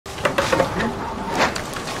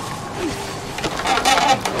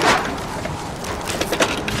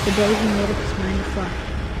the day he made up his mind to fly.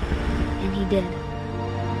 And he did.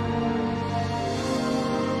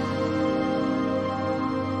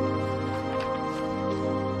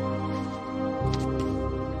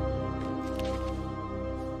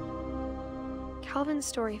 Calvin's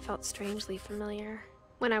story felt strangely familiar.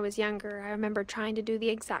 When I was younger, I remember trying to do the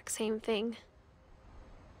exact same thing.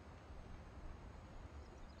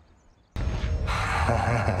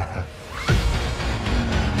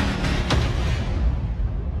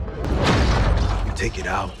 Take it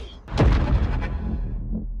out.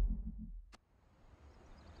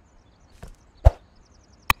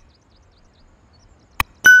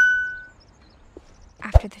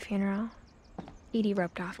 After the funeral, Edie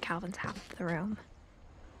roped off Calvin's half of the room.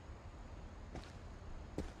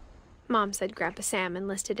 Mom said Grandpa Sam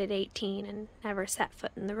enlisted at 18 and never set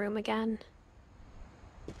foot in the room again.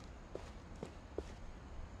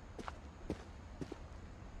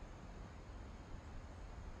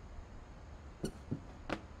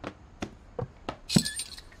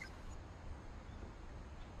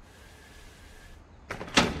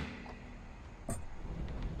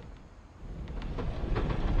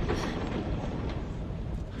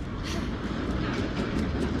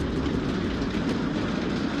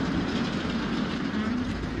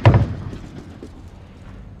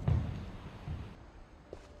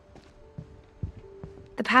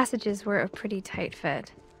 The passages were a pretty tight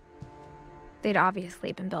fit. They'd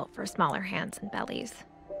obviously been built for smaller hands and bellies.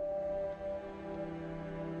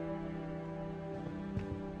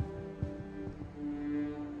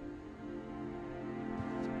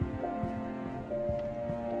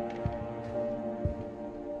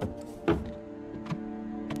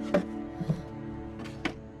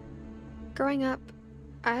 Growing up,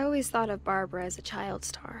 I always thought of Barbara as a child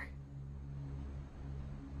star.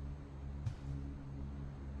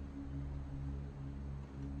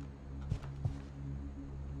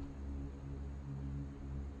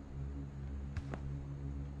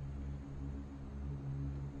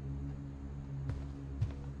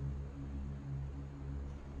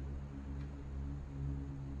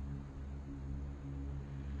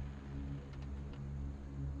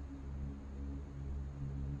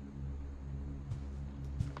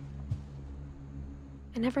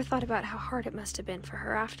 I never thought about how hard it must have been for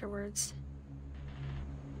her afterwards.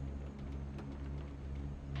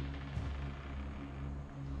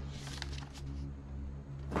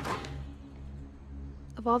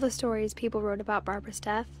 Of all the stories people wrote about Barbara's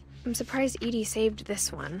death, I'm surprised Edie saved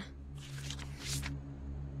this one.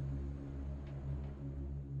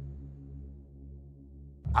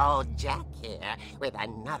 Old Jack here with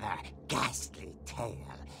another ghastly tale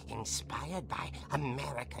inspired by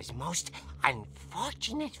America's most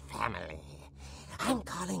unfortunate family. I'm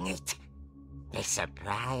calling it The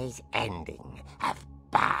Surprise Ending of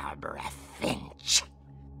Barbara Finch.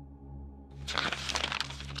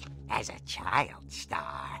 As a child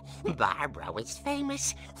star, Barbara was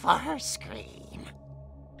famous for her scream.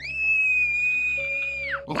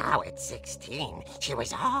 Now at 16, she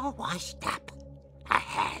was all washed up. A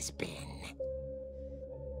has-been.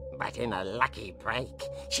 But in a lucky break,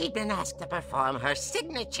 she'd been asked to perform her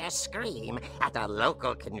signature scream at a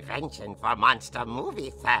local convention for monster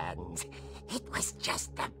movie fans. It was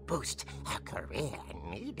just the boost her career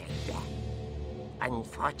needed.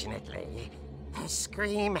 Unfortunately, her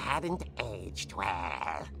scream hadn't aged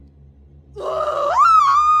well.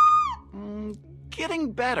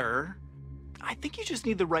 Getting better. I think you just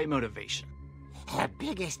need the right motivation. Her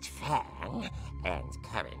biggest fan and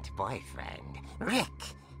current boyfriend, Rick,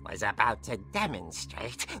 was about to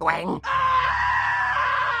demonstrate when...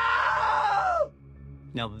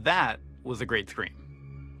 Now that was a great scream.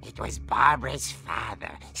 It was Barbara's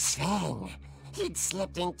father, Sven. He'd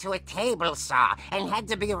slipped into a table saw and had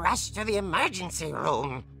to be rushed to the emergency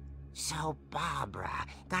room. So Barbara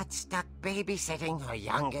got stuck babysitting her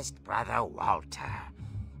youngest brother, Walter.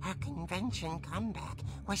 Her convention comeback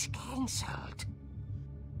was cancelled.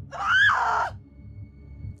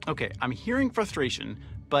 Okay, I'm hearing frustration,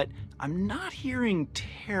 but I'm not hearing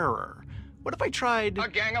terror. What if I tried... A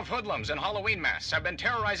gang of hoodlums in Halloween masks have been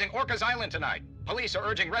terrorizing Orcas Island tonight. Police are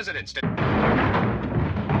urging residents to...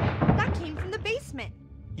 That came from the basement.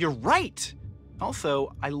 You're right!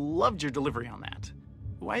 Also, I loved your delivery on that.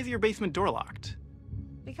 Why is your basement door locked?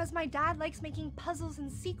 Because my dad likes making puzzles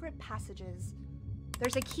and secret passages.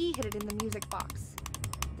 There's a key hidden in the music box.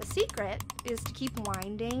 The secret is to keep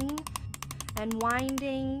winding and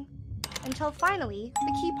winding until finally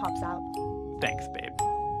the key pops out. Thanks, babe.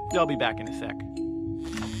 I'll be back in a sec.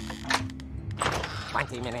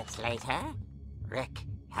 20 minutes later, Rick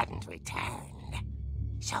hadn't returned.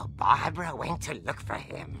 So Barbara went to look for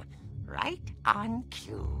him. right on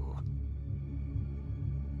cue.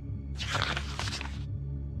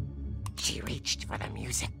 She reached for the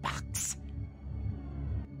music box.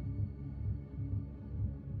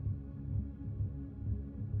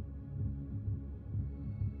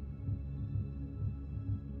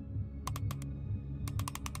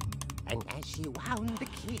 And as she wound the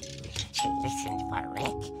key, she listened for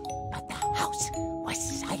Rick, but the house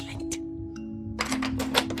was silent.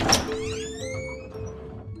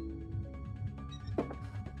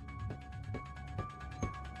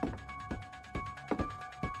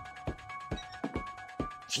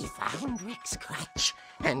 She found Rick's crutch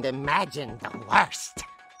and imagined the worst.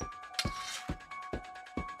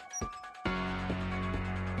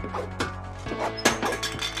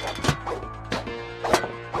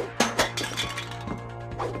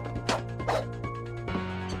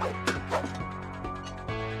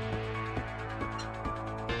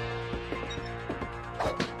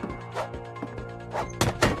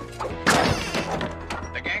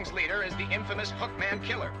 Infamous Hookman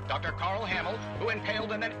killer, Dr. Carl Hamill, who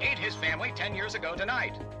impaled and then ate his family 10 years ago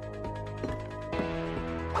tonight.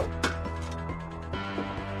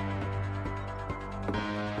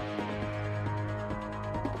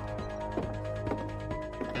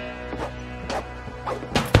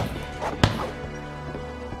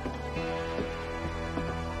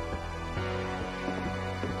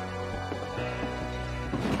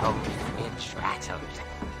 It rattled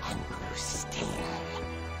and grew still.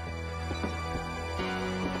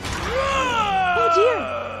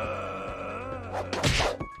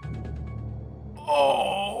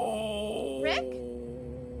 Oh! Rick?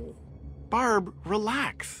 Barb,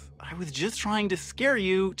 relax. I was just trying to scare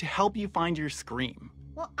you to help you find your scream.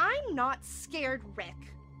 Well, I'm not scared, Rick.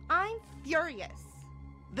 I'm furious.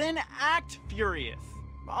 Then act furious.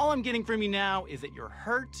 All I'm getting from you now is that you're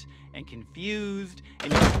hurt and confused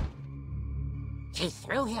and She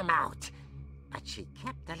threw him out, but she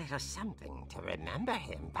kept a little something to remember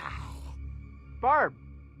him by. Barb,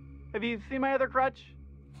 have you seen my other crutch?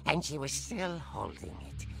 And she was still holding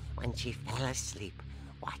it when she fell asleep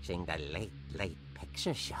watching the late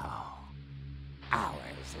picture show.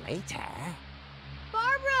 Hours later...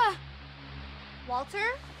 Barbara!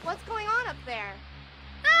 Walter, what's going on up there?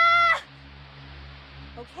 Ah!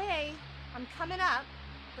 Okay, I'm coming up,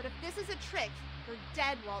 but if this is a trick, you're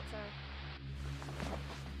dead, Walter.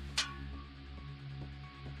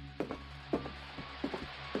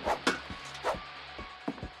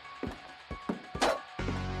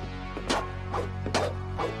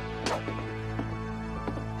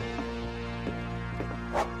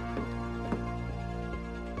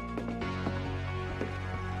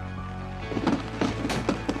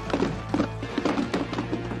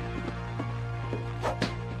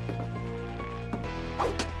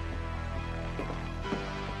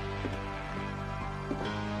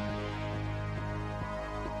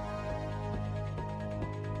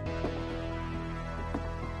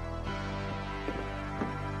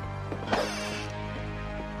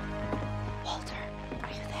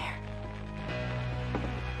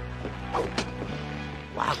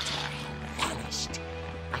 Walter had vanished,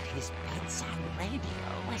 but his bedside radio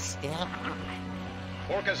was still on.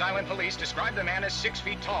 Orcas Island police describe the man as 6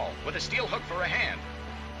 feet tall, with a steel hook for a hand.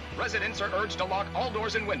 Residents are urged to lock all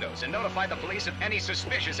doors and windows and notify the police of any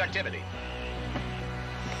suspicious activity.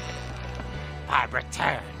 Barbara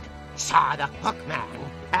turned, saw the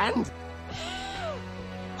hookman, and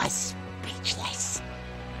was speechless.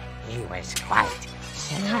 He was quite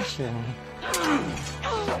smashing.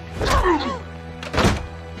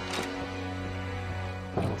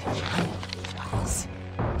 And funny he was.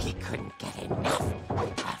 He couldn't get enough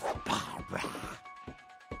of Barbara.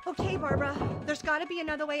 Okay, Barbara, there's gotta be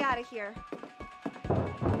another way out of here.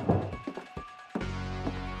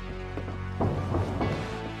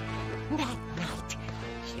 That night,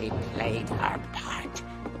 she played her part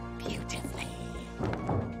beautifully.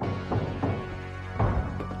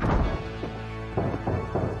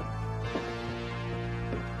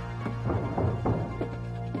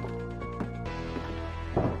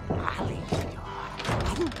 Molly's door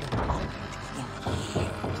hadn't been opened in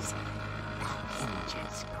years. The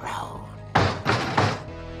hinges groaned.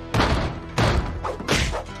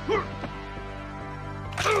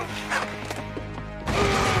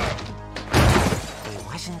 He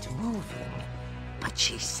wasn't moving, but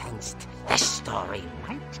she sensed the story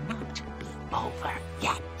might not be over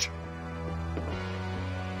yet.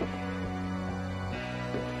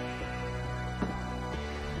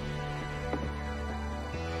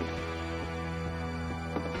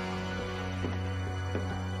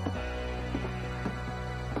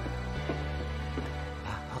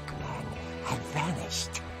 The hookman had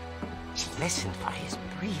vanished, She listened for his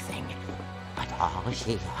breathing, but all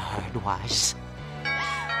she heard was...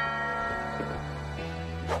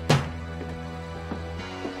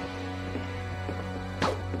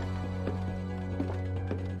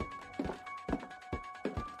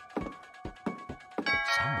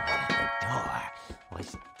 Someone at the door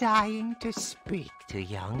was dying to speak to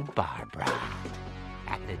young Barbara.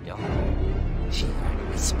 At the door, she heard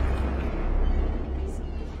whispering.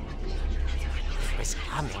 It was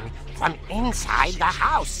coming from inside the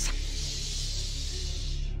house.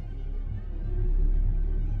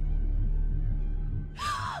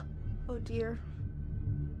 Oh dear.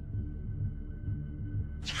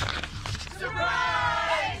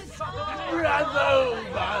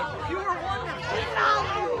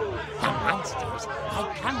 The monsters had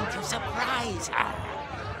come to surprise her.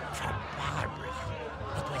 For Barbara,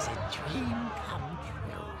 it was a dream come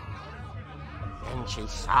true. Then she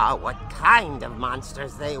saw what kind of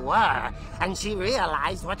monsters they were, and she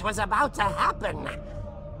realized what was about to happen.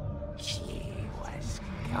 She was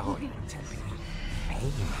going to be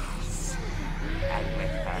famous. And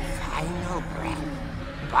with her final breath,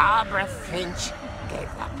 Barbara Finch gave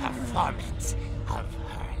the performance of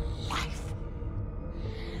her life.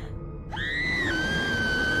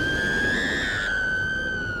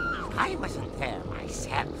 I wasn't there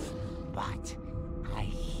myself, but I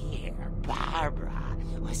hear Barbara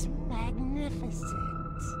was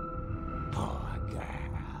magnificent. Poor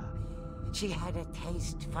girl. She had a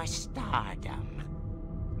taste for stardom.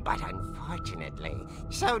 But unfortunately,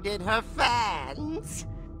 so did her fans.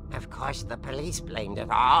 Of course, the police blamed it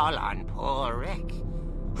all on poor Rick,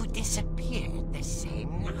 who disappeared the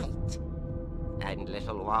same night. And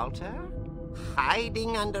little Walter?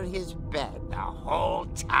 Hiding under his bed the whole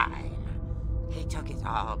time. He took it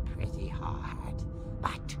all pretty hard,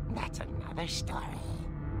 but that's another story.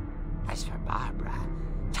 As for Barbara,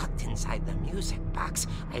 tucked inside the music box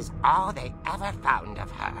is all they ever found of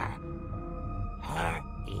her. Her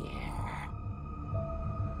ear.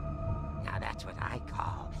 Now that's what I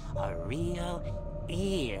call a real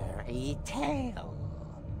eerie tale.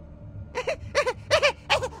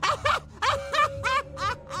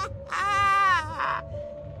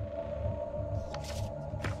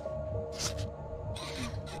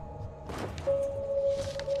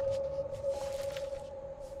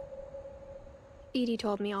 Edie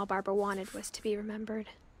told me all Barbara wanted was to be remembered,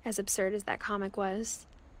 as absurd as that comic was.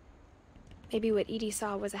 Maybe what Edie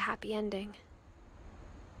saw was a happy ending.